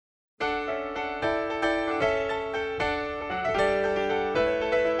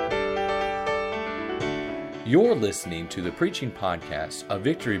You're listening to the preaching podcast of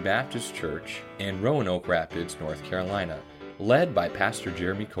Victory Baptist Church in Roanoke Rapids, North Carolina, led by Pastor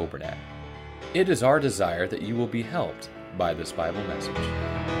Jeremy Coburnack. It is our desire that you will be helped by this Bible message.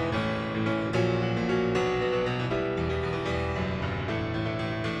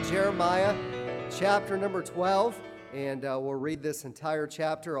 Jeremiah chapter number 12, and we'll read this entire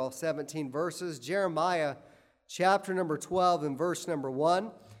chapter, all 17 verses. Jeremiah chapter number 12 and verse number 1.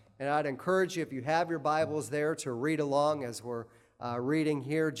 And I'd encourage you, if you have your Bibles there, to read along as we're reading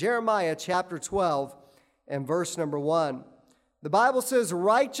here. Jeremiah chapter 12 and verse number 1. The Bible says,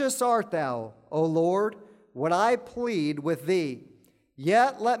 "Righteous art thou, O Lord, when I plead with thee.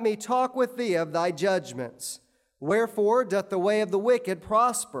 Yet let me talk with thee of thy judgments. Wherefore doth the way of the wicked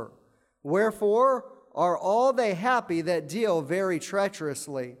prosper? Wherefore are all they happy that deal very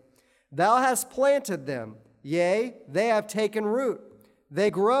treacherously? Thou hast planted them, yea, they have taken root. They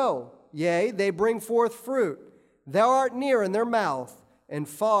grow, yea, they bring forth fruit. Thou art near in their mouth, and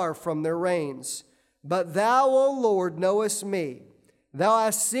far from their reins. But thou, O Lord, knowest me. Thou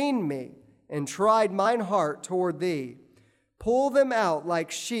hast seen me, and tried mine heart toward thee. Pull them out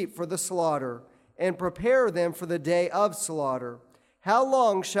like sheep for the slaughter, and prepare them for the day of slaughter. How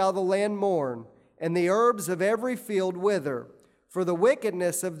long shall the land mourn, and the herbs of every field wither, for the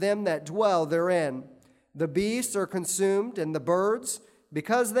wickedness of them that dwell therein? The beasts are consumed, and the birds,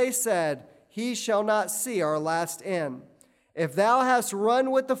 because they said, He shall not see our last end. If thou hast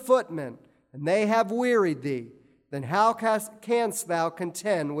run with the footmen, and they have wearied thee, then how canst thou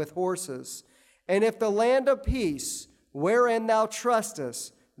contend with horses? And if the land of peace, wherein thou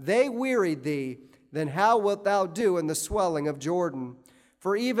trustest, they wearied thee, then how wilt thou do in the swelling of Jordan?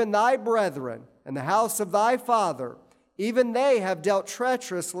 For even thy brethren, and the house of thy father, even they have dealt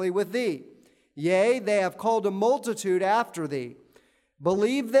treacherously with thee. Yea, they have called a multitude after thee.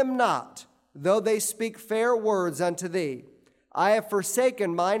 Believe them not, though they speak fair words unto thee. I have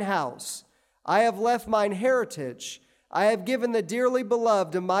forsaken mine house. I have left mine heritage. I have given the dearly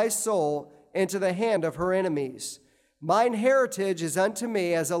beloved of my soul into the hand of her enemies. Mine heritage is unto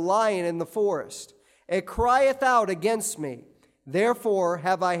me as a lion in the forest. It crieth out against me. Therefore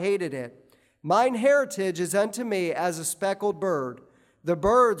have I hated it. Mine heritage is unto me as a speckled bird. The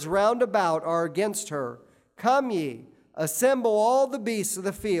birds round about are against her. Come ye, assemble all the beasts of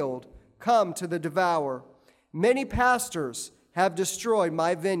the field, come to the devour. Many pastors have destroyed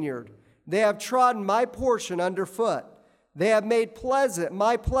my vineyard. They have trodden my portion underfoot. They have made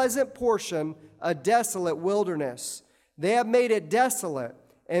my pleasant portion a desolate wilderness. They have made it desolate,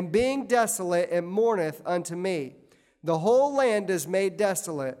 and being desolate it mourneth unto me. The whole land is made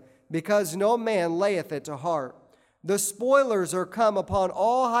desolate, because no man layeth it to heart. The spoilers are come upon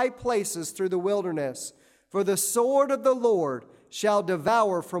all high places through the wilderness. For the sword of the Lord shall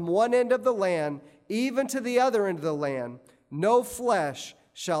devour from one end of the land even to the other end of the land. No flesh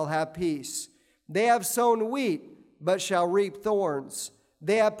shall have peace. They have sown wheat, but shall reap thorns.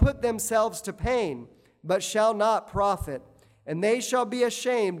 They have put themselves to pain, but shall not profit. And they shall be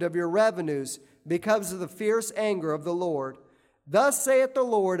ashamed of your revenues because of the fierce anger of the Lord. Thus saith the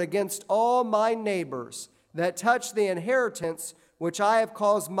Lord against all my neighbors that touch the inheritance which I have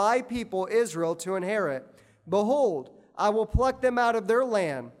caused my people Israel to inherit. Behold, I will pluck them out of their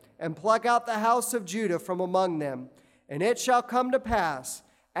land, and pluck out the house of Judah from among them. And it shall come to pass,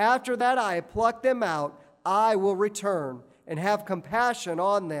 after that I have plucked them out, I will return, and have compassion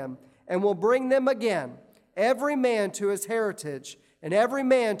on them, and will bring them again, every man to his heritage, and every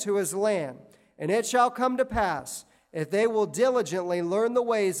man to his land. And it shall come to pass, if they will diligently learn the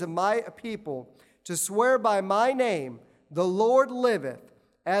ways of my people, to swear by my name, the Lord liveth,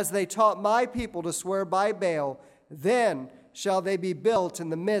 as they taught my people to swear by Baal, then shall they be built in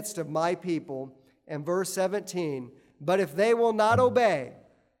the midst of my people. And verse 17, but if they will not obey,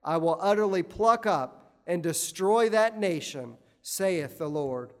 I will utterly pluck up and destroy that nation, saith the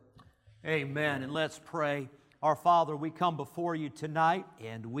Lord. Amen. And let's pray. Our Father, we come before you tonight,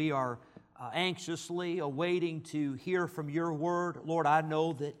 and we are anxiously awaiting to hear from your word. Lord, I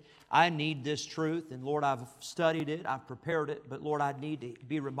know that I need this truth, and Lord, I've studied it, I've prepared it, but Lord, I need to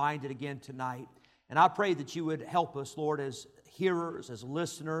be reminded again tonight. And I pray that you would help us, Lord, as hearers, as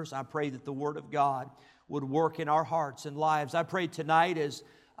listeners. I pray that the Word of God would work in our hearts and lives. I pray tonight as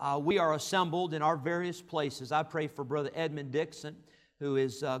we are assembled in our various places, I pray for Brother Edmund Dixon, who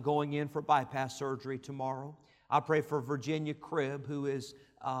is going in for bypass surgery tomorrow. I pray for Virginia Cribb, who is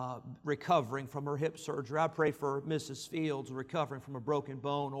recovering from her hip surgery. I pray for Mrs. Fields, recovering from a broken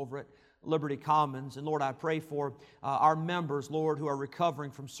bone over at Liberty Commons. And Lord, I pray for our members, Lord, who are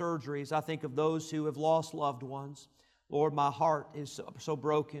recovering from surgeries. I think of those who have lost loved ones. Lord, my heart is so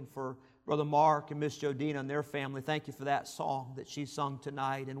broken for Brother Mark and Miss Jodina and their family. Thank you for that song that she sung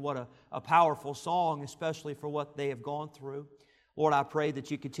tonight. And what a powerful song, especially for what they have gone through. Lord, I pray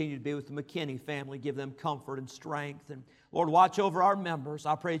that you continue to be with the McKinney family, give them comfort and strength. And Lord, watch over our members.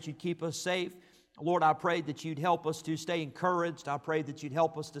 I pray that you'd keep us safe. Lord, I pray that you'd help us to stay encouraged. I pray that you'd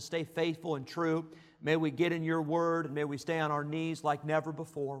help us to stay faithful and true. May we get in your word, and may we stay on our knees like never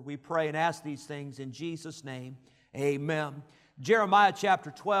before. We pray and ask these things in Jesus' name. Amen. Jeremiah chapter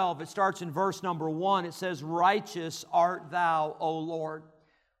 12, it starts in verse number 1. It says, "Righteous art thou, O Lord."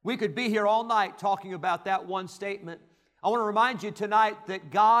 We could be here all night talking about that one statement. I want to remind you tonight that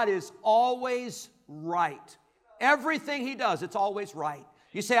God is always right. Everything He does, it's always right.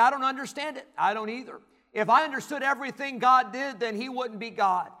 You say, I don't understand it. I don't either. If I understood everything God did, then He wouldn't be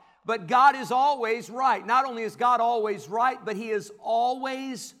God. But God is always right. Not only is God always right, but He is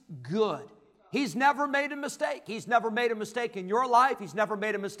always good. He's never made a mistake. He's never made a mistake in your life. He's never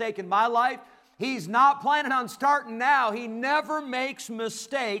made a mistake in my life. He's not planning on starting now. He never makes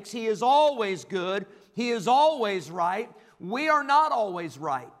mistakes. He is always good. He is always right. We are not always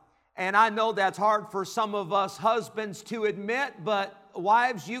right. And I know that's hard for some of us husbands to admit, but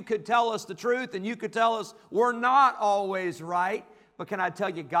wives, you could tell us the truth and you could tell us we're not always right. But can I tell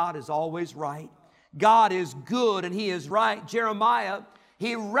you, God is always right. God is good and He is right. Jeremiah,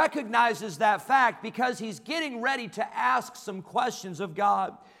 he recognizes that fact because he's getting ready to ask some questions of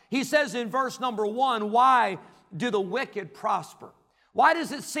God. He says in verse number 1, why do the wicked prosper? Why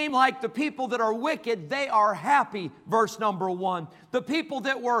does it seem like the people that are wicked, they are happy? Verse number 1. The people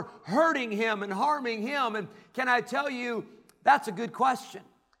that were hurting him and harming him. And can I tell you, that's a good question.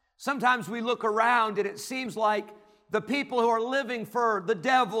 Sometimes we look around and it seems like the people who are living for the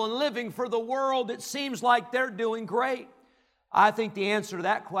devil and living for the world, it seems like they're doing great. I think the answer to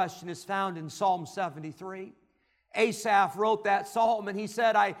that question is found in Psalm 73. Asaph wrote that psalm and he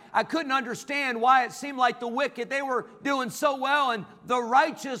said, I couldn't understand why it seemed like the wicked, they were doing so well and the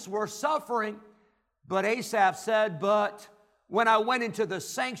righteous were suffering. But Asaph said, but when I went into the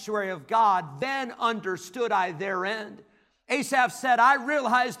sanctuary of God, then understood I their end. Asaph said, I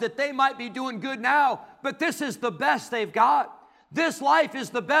realized that they might be doing good now, but this is the best they've got. This life is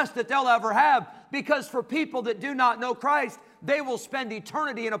the best that they'll ever have, because for people that do not know Christ, they will spend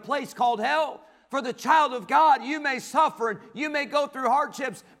eternity in a place called hell. For the child of God, you may suffer and you may go through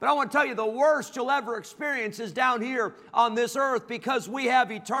hardships, but I want to tell you the worst you'll ever experience is down here on this earth, because we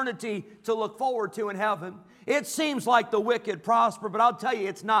have eternity to look forward to in heaven. It seems like the wicked prosper, but I'll tell you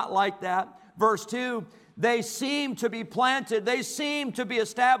it's not like that. Verse 2, they seem to be planted, they seem to be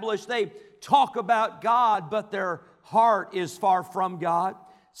established, they talk about God, but their heart is far from God. It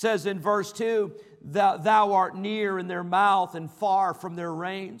says in verse 2, thou art near in their mouth and far from their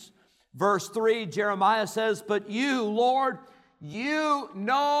reins. Verse 3, Jeremiah says, but you, Lord, you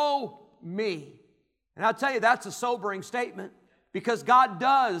know me. And I'll tell you, that's a sobering statement, because God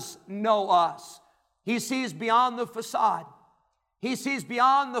does know us. He sees beyond the facade. He sees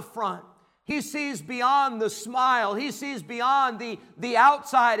beyond the front. He sees beyond the smile. He sees beyond the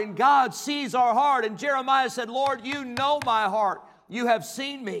outside, and God sees our heart. And Jeremiah said, Lord, you know my heart. You have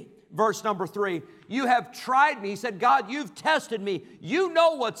seen me. Verse number 3, you have tried me. He said, God, you've tested me. You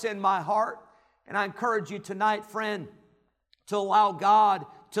know what's in my heart. And I encourage you tonight, friend, to allow God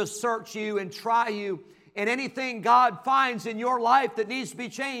to search you and try you. And anything God finds in your life that needs to be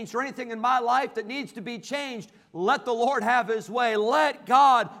changed, or anything in my life that needs to be changed, let the Lord have His way. Let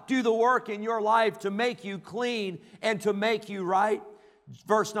God do the work in your life to make you clean and to make you right.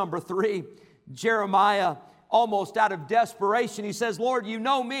 Verse number 3, Jeremiah, almost out of desperation, he says, Lord, you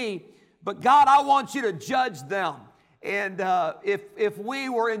know me, but God, I want you to judge them. And if we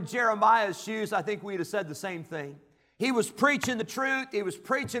were in Jeremiah's shoes, I think we'd have said the same thing. He was preaching the truth. He was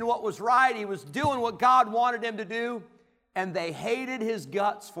preaching what was right. He was doing what God wanted him to do, and they hated his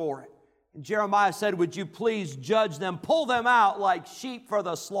guts for it. And Jeremiah said, would you please judge them, pull them out like sheep for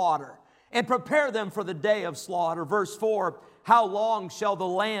the slaughter, and prepare them for the day of slaughter. Verse 4, how long shall the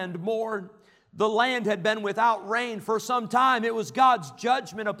land mourn? The land had been without rain for some time. It was God's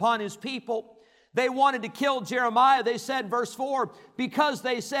judgment upon His people. They wanted to kill Jeremiah. They said, verse 4, because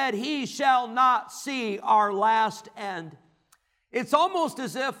they said, he shall not see our last end. It's almost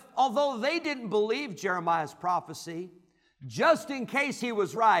as if, although they didn't believe Jeremiah's prophecy, just in case he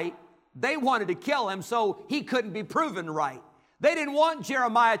was right, they wanted to kill him so he couldn't be proven right. They didn't want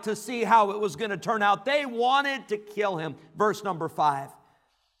Jeremiah to see how it was going to turn out. They wanted to kill him. Verse number 5.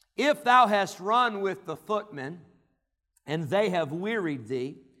 If thou hast run with the footmen, and they have wearied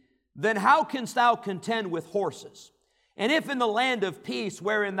thee, then how canst thou contend with horses? And if in the land of peace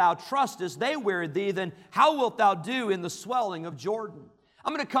wherein thou trustest they wearied thee, then how wilt thou do in the swelling of Jordan?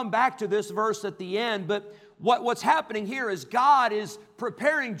 I'm going to come back to this verse at the end, but what's happening here is God is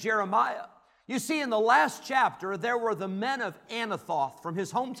preparing Jeremiah. You see, in the last chapter, there were the men of Anathoth from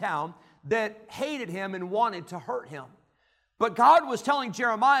his hometown that hated him and wanted to hurt him. But God was telling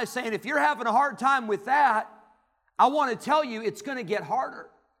Jeremiah, saying, if you're having a hard time with that, I want to tell you it's going to get harder,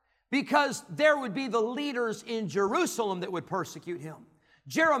 because there would be the leaders in Jerusalem that would persecute him.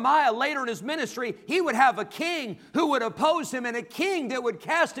 Jeremiah, later in his ministry, he would have a king who would oppose him and a king that would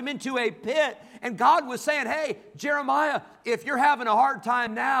cast him into a pit. And God was saying, hey, Jeremiah, if you're having a hard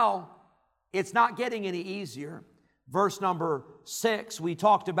time now, it's not getting any easier. Verse number 6, we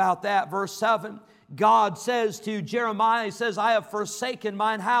talked about that. Verse 7, God says to Jeremiah, he says, I have forsaken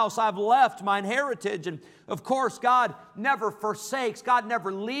mine house, I've left mine heritage. And of course, God never forsakes, God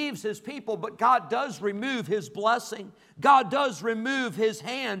never leaves his people, but God does remove his blessing. God does remove his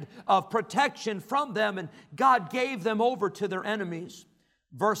hand of protection from them, and God gave them over to their enemies.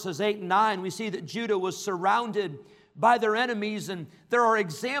 Verses 8 and 9, we see that Judah was surrounded by their enemies, and there are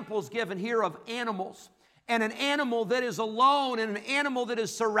examples given here of animals. And an animal that is alone, and an animal that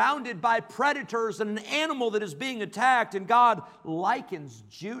is surrounded by predators, and an animal that is being attacked. And God likens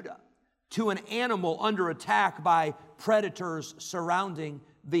Judah to an animal under attack by predators surrounding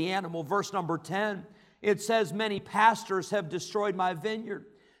the animal. Verse number 10, it says, many pastors have destroyed my vineyard.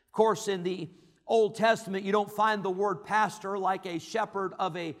 Of course, in the Old Testament, you don't find the word pastor like a shepherd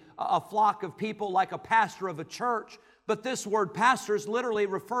of a flock of people, like a pastor of a church. But this word pastors literally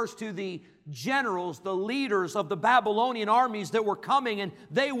refers to the generals, the leaders of the Babylonian armies that were coming, and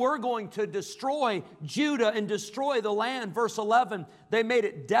they were going to destroy Judah and destroy the land. Verse 11, they made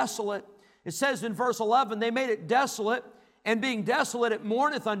it desolate. It says in verse 11, they made it desolate, and being desolate it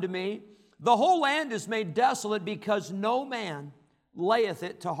mourneth unto me. The whole land is made desolate because no man layeth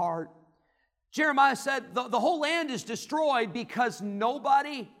it to heart. Jeremiah said the whole land is destroyed because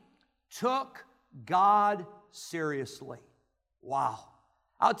nobody took God seriously. Wow.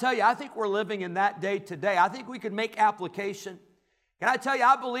 I'll tell you, I think we're living in that day today. I think we could make application. Can I tell you,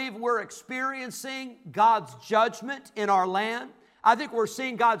 I believe we're experiencing God's judgment in our land. I think we're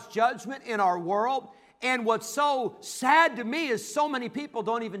seeing God's judgment in our world. And what's so sad to me is so many people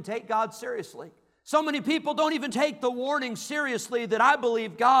don't even take God seriously. So many people don't even take the warning seriously that I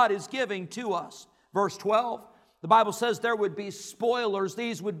believe God is giving to us. Verse 12. The Bible says there would be spoilers.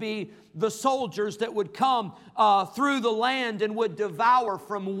 These would be the soldiers that would come through the land and would devour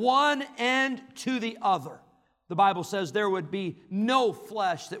from one end to the other. The Bible says there would be no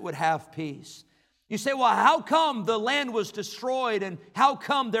flesh that would have peace. You say, well, how come the land was destroyed and how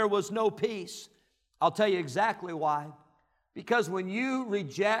come there was no peace? I'll tell you exactly why. Because when you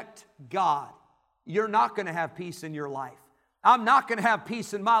reject God, you're not going to have peace in your life. I'm not going to have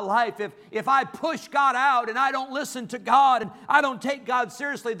peace in my life if I push God out and I don't listen to God and I don't take God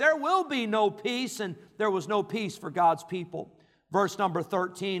seriously. There will be no peace, and there was no peace for God's people. Verse number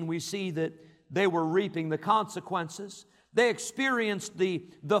 13, we see that they were reaping the consequences. They experienced the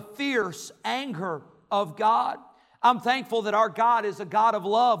fierce anger of God. I'm thankful that our God is a God of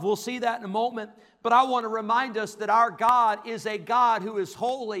love. We'll see that in a moment. But I want to remind us that our God is a God who is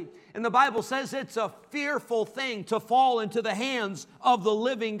holy. And the Bible says it's a fearful thing to fall into the hands of the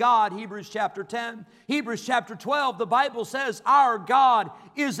living God, Hebrews chapter 10. Hebrews chapter 12, the Bible says our God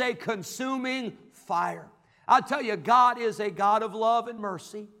is a consuming fire. I tell you, God is a God of love and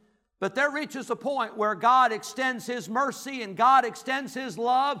mercy. But there reaches a point where God extends His mercy and God extends His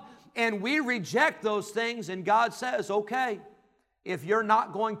love, and we reject those things, and God says, okay, if you're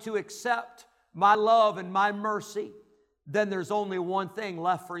not going to accept my love and my mercy, then there's only one thing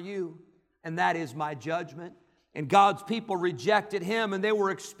left for you, and that is my judgment. And God's people rejected Him, and they were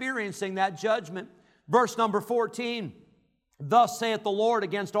experiencing that judgment. Verse number 14, thus saith the Lord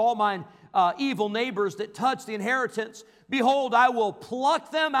against all mine evil neighbors that touch the inheritance, behold, I will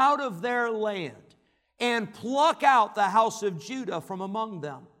pluck them out of their land and pluck out the house of Judah from among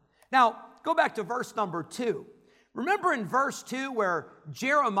them. Now, go back to verse number 2. Remember in verse 2 where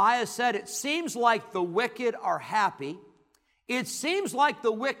Jeremiah said, it seems like the wicked are happy. It seems like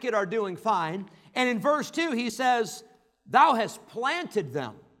the wicked are doing fine. And in verse 2 he says, thou hast planted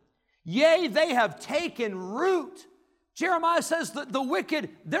them. Yea, they have taken root. Jeremiah says that the wicked,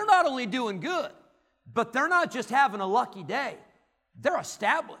 they're not only doing good, but they're not just having a lucky day. They're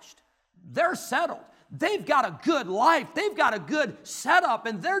established. They're settled. They've got a good life. They've got a good setup,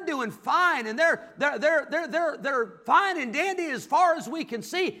 and they're doing fine, and they're fine and dandy as far as we can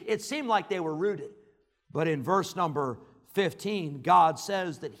see. It seemed like they were rooted. But in verse number 15, God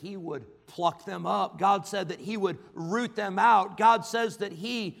says that He would pluck them up. God said that He would root them out. God says that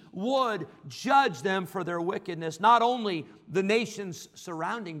He would judge them for their wickedness. Not only the nations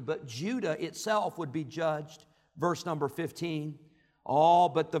surrounding, but Judah itself would be judged. Verse number 15. Oh,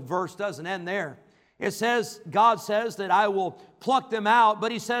 but the verse doesn't end there. It says, God says that I will pluck them out,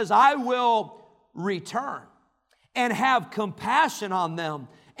 but He says, I will return and have compassion on them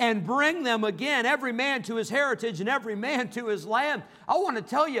and bring them again, every man to his heritage and every man to his land. I want to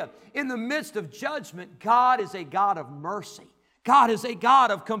tell you, in the midst of judgment, God is a God of mercy. God is a God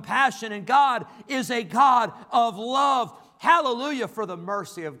of compassion, and God is a God of love. Hallelujah for the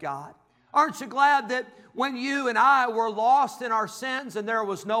mercy of God. Aren't you glad that when you and I were lost in our sins and there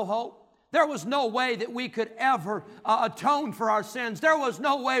was no hope? There was no way that we could ever atone for our sins. There was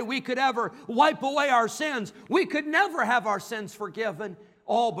no way we could ever wipe away our sins. We could never have our sins forgiven.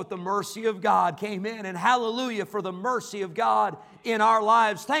 Oh, but the mercy of God came in, and hallelujah for the mercy of God in our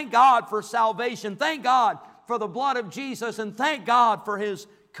lives. Thank God for salvation. Thank God for the blood of Jesus, and thank God for His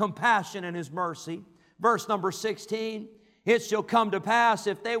compassion and His mercy. Verse number 16, it shall come to pass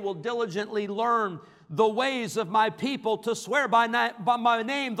if they will diligently learn the ways of my people to swear by my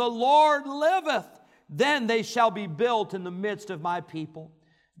name, the Lord liveth, then they shall be built in the midst of my people.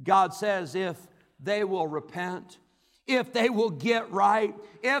 God says if they will repent, if they will get right,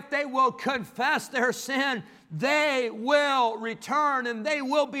 if they will confess their sin, they will return and they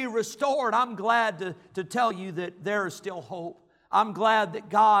will be restored. I'm glad to tell you that there is still hope. I'm glad that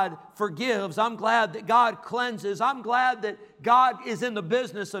God forgives. I'm glad that God cleanses. I'm glad that God is in the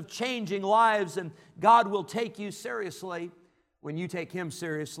business of changing lives, and God will take you seriously when you take Him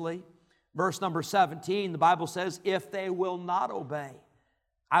seriously. Verse number 17, the Bible says, if they will not obey,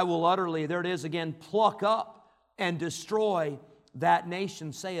 I will utterly, there it is again, pluck up and destroy that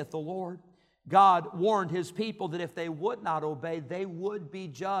nation, saith the Lord. God warned His people that if they would not obey, they would be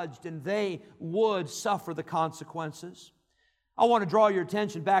judged and they would suffer the consequences. I want to draw your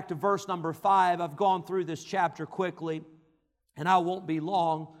attention back to verse number 5. I've gone through this chapter quickly, and I won't be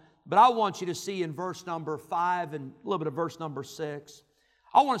long, but I want you to see in verse number 5 and a little bit of verse number 6.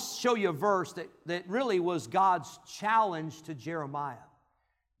 I want to show you a verse that really was God's challenge to Jeremiah.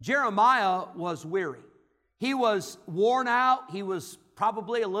 Jeremiah was weary. He was worn out. He was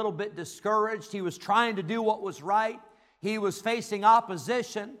probably a little bit discouraged. He was trying to do what was right. He was facing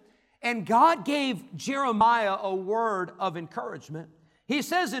opposition. And God gave Jeremiah a word of encouragement. He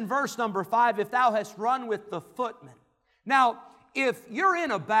says in verse number 5, if thou hast run with the footmen. Now, if you're in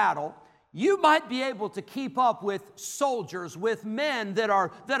a battle, you might be able to keep up with soldiers, with men that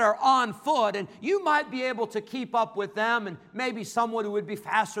are on foot, and you might be able to keep up with them, and maybe someone who would be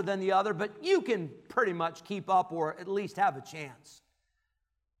faster than the other, but you can pretty much keep up or at least have a chance.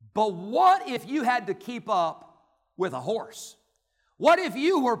 But what if you had to keep up with a horse? What if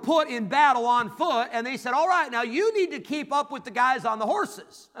you were put in battle on foot and they said, all right, now you need to keep up with the guys on the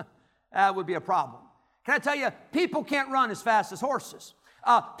horses? That would be a problem. Can I tell you, people can't run as fast as horses.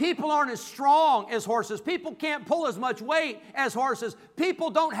 People aren't as strong as horses. People can't pull as much weight as horses.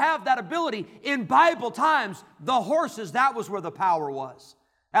 People don't have that ability. In Bible times, the horses, that was where the power was.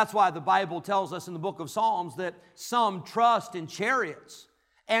 That's why the Bible tells us in the book of Psalms that some trust in chariots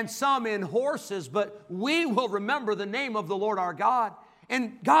and some in horses, but we will remember the name of the Lord our God.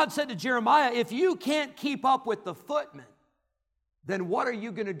 And God said to Jeremiah, if you can't keep up with the footmen, then what are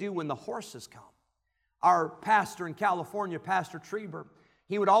you going to do when the horses come? Our pastor in California, Pastor Trieber,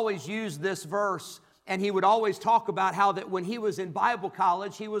 he would always use this verse, and he would always talk about how that when he was in Bible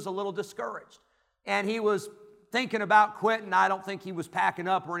college, he was a little discouraged. And he was thinking about quitting. I don't think he was packing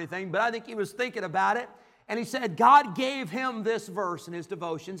up or anything, but I think he was thinking about it. And he said God gave him this verse in his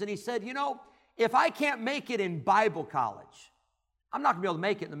devotions, and he said, you know, if I can't make it in Bible college, I'm not going to be able to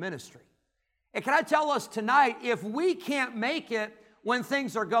make it in the ministry. And can I tell us tonight, if we can't make it when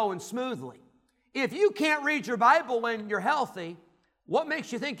things are going smoothly, if you can't read your Bible when you're healthy, what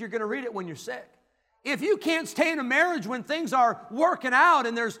makes you think you're going to read it when you're sick? If you can't stay in a marriage when things are working out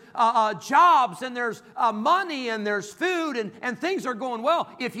and there's jobs and there's money and there's food and things are going well,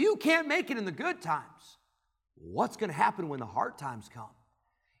 if you can't make it in the good times, what's going to happen when the hard times come?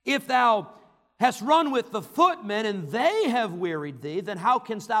 If thou hast run with the footmen and they have wearied thee, then how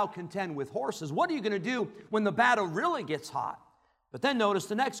canst thou contend with horses? What are you going to do when the battle really gets hot? But then notice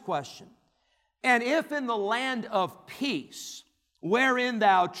the next question. And if in the land of peace, wherein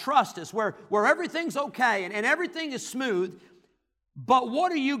thou trustest, where everything's okay and everything is smooth, but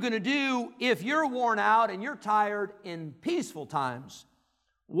what are you going to do if you're worn out and you're tired in peaceful times?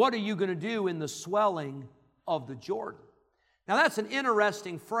 What are you going to do in the swelling of the Jordan? Now that's an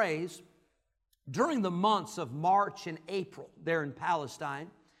interesting phrase. During the months of March and April there in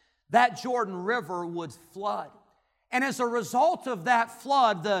Palestine, that Jordan River would flood. And as a result of that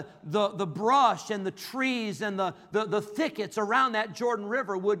flood, the brush and the trees and the thickets around that Jordan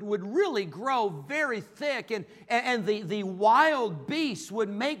River would really grow very thick, and the wild beasts would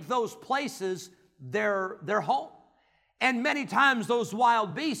make those places their home. And many times those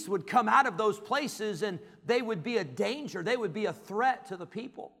wild beasts would come out of those places, and they would be a danger. They would be a threat to the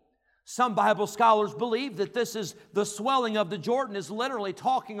people. Some Bible scholars believe that this is the swelling of the Jordan is literally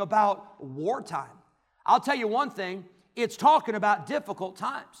talking about wartime. I'll tell you one thing, it's talking about difficult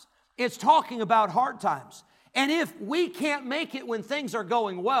times. It's talking about hard times. And if we can't make it when things are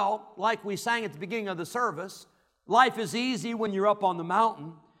going well, like we sang at the beginning of the service, life is easy when you're up on the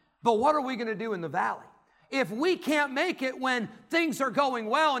mountain, but what are we going to do in the valley? If we can't make it when things are going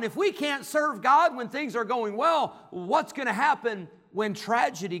well, and if we can't serve God when things are going well, what's going to happen when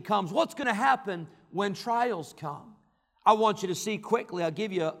tragedy comes? What's going to happen when trials come? I want you to see quickly, I'll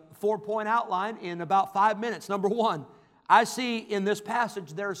give you a 4-point outline in about 5 minutes. Number one, I see in this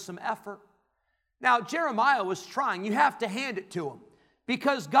passage there's some effort. Now, Jeremiah was trying. You have to hand it to him.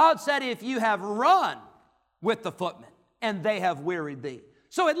 Because God said, if you have run with the footmen, and they have wearied thee.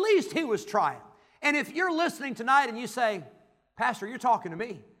 So at least he was trying. And if you're listening tonight and you say, Pastor, you're talking to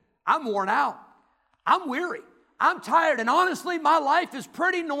me. I'm worn out. I'm weary. I'm tired. And honestly, my life is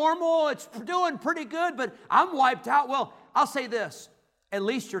pretty normal. It's doing pretty good, but I'm wiped out. Well, I'll say this. At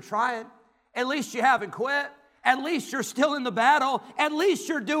least you're trying. At least you haven't quit. At least you're still in the battle. At least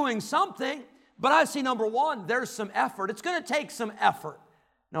you're doing something. But I see, number one, there's some effort. It's going to take some effort.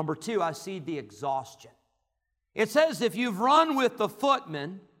 Number two, I see the exhaustion. It says, if you've run with the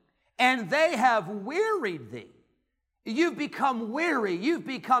footmen and they have wearied thee, you've become weary, you've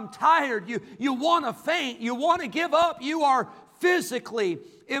become tired, you want to faint, you want to give up, you are physically,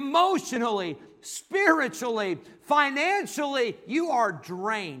 emotionally, spiritually, financially, you are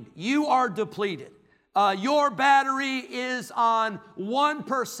drained, you are depleted. Your battery is on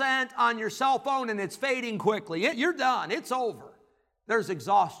 1% on your cell phone and it's fading quickly. You're done. It's over. There's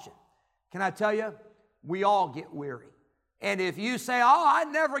exhaustion. Can I tell you? We all get weary. And if you say, oh, I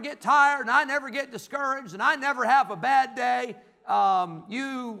never get tired and I never get discouraged and I never have a bad day,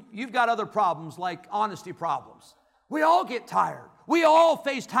 you've got other problems like honesty problems. We all get tired. We all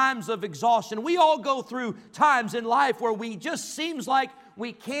face times of exhaustion. We all go through times in life where we just seems like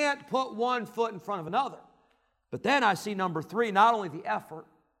we can't put one foot in front of another. But then I see number three, not only the effort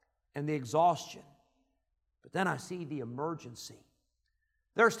and the exhaustion, but then I see the emergency.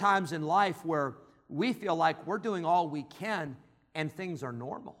 There's times in life where we feel like we're doing all we can and things are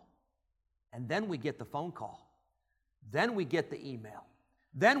normal. And then we get the phone call. Then we get the email.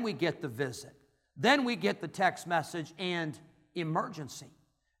 Then we get the visit. Then we get the text message and emergency,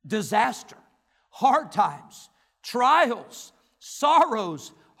 disaster, hard times, trials,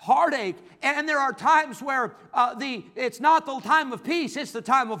 sorrows, heartache. And there are times where it's not the time of peace, it's the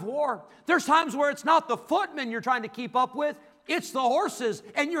time of war. There's times where it's not the footmen you're trying to keep up with, it's the horses,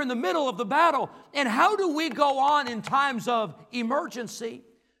 and you're in the middle of the battle. And how do we go on in times of emergency?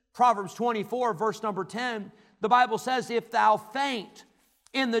 Proverbs 24, verse number 10, the Bible says, if thou faint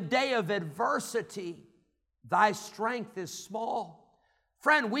in the day of adversity, thy strength is small.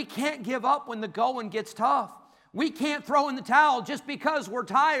 Friend, we can't give up when the going gets tough. We can't throw in the towel just because we're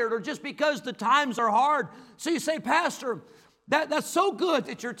tired or just because the times are hard. So you say, Pastor, that's so good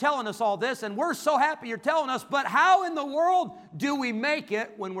that you're telling us all this, and we're so happy you're telling us, but how in the world do we make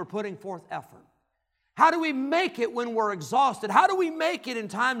it when we're putting forth effort? How do we make it when we're exhausted? How do we make it in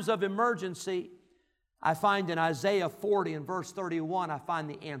times of emergency? I find in Isaiah 40 and verse 31, I find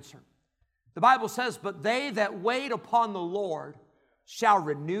the answer. The Bible says, but they that wait upon the Lord shall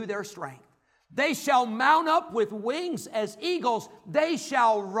renew their strength. They shall mount up with wings as eagles. They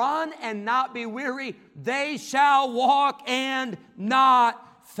shall run and not be weary. They shall walk and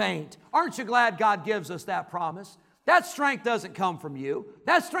not faint. Aren't you glad God gives us that promise? That strength doesn't come from you.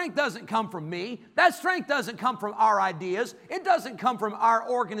 That strength doesn't come from me. That strength doesn't come from our ideas. It doesn't come from our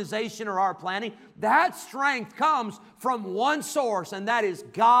organization or our planning. That strength comes from one source, and that is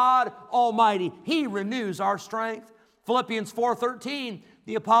God Almighty. He renews our strength. Philippians 4:13,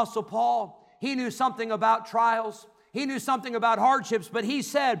 the Apostle Paul, he knew something about trials. He knew something about hardships, but he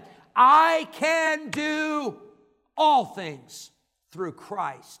said, I can do all things through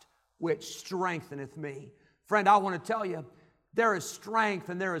Christ, which strengtheneth me. Friend, I want to tell you, there is strength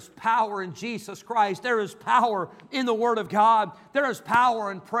and there is power in Jesus Christ. There is power in the Word of God. There is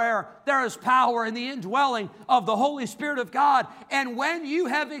power in prayer. There is power in the indwelling of the Holy Spirit of God. And when you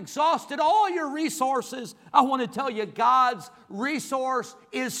have exhausted all your resources, I want to tell you, God's resource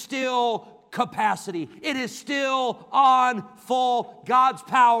is still capacity. It is still on full. God's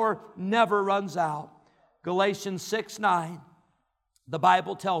power never runs out. Galatians 6:9, the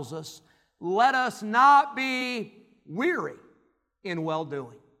Bible tells us, let us not be weary in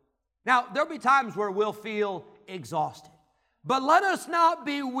well-doing. Now, there'll be times where we'll feel exhausted, but let us not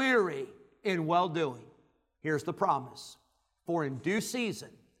be weary in well-doing. Here's the promise. For in due season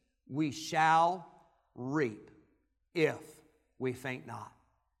we shall reap if we faint not.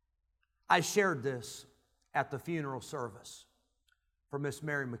 I shared this at the funeral service for Miss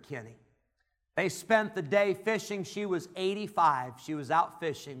Mary McKinney. They spent the day fishing. She was 85. She was out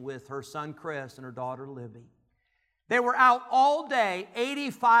fishing with her son Chris and her daughter Libby. They were out all day,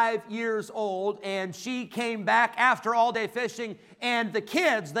 85 years old, and she came back after all day fishing, and the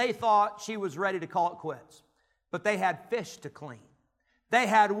kids, they thought she was ready to call it quits. But they had fish to clean. They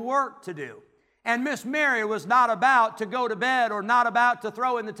had work to do. And Miss Mary was not about to go to bed or not about to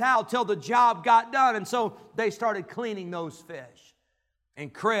throw in the towel till the job got done. And so they started cleaning those fish.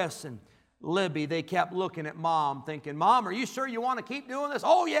 And Chris and Libby, they kept looking at Mom thinking, Mom, are you sure you want to keep doing this?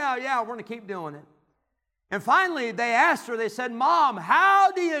 Oh, yeah, we're going to keep doing it. And finally, they asked her, they said, Mom,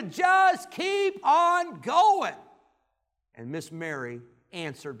 how do you just keep on going? And Miss Mary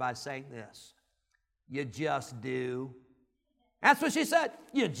answered by saying this, you just do. That's what she said.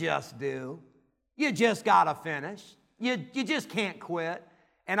 You just do. You just got to finish. You just can't quit.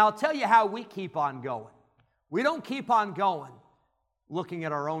 And I'll tell you how we keep on going. We don't keep on going looking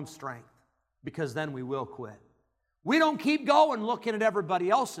at our own strength, because then we will quit. We don't keep going looking at everybody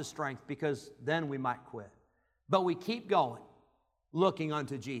else's strength, because then we might quit. But we keep going looking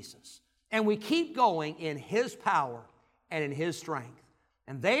unto Jesus. And we keep going in His power and in His strength.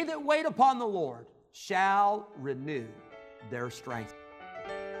 And they that wait upon the Lord shall renew their strength.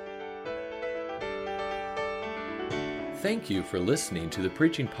 Thank you for listening to the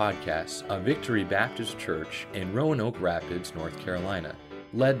preaching podcast of Victory Baptist Church in Roanoke Rapids, North Carolina,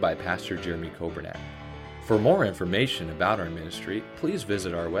 led by Pastor Jeremy Coburnack. For more information about our ministry, please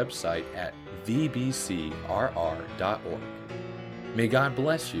visit our website at vbcrr.org. May God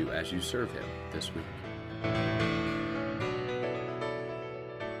bless you as you serve Him this week.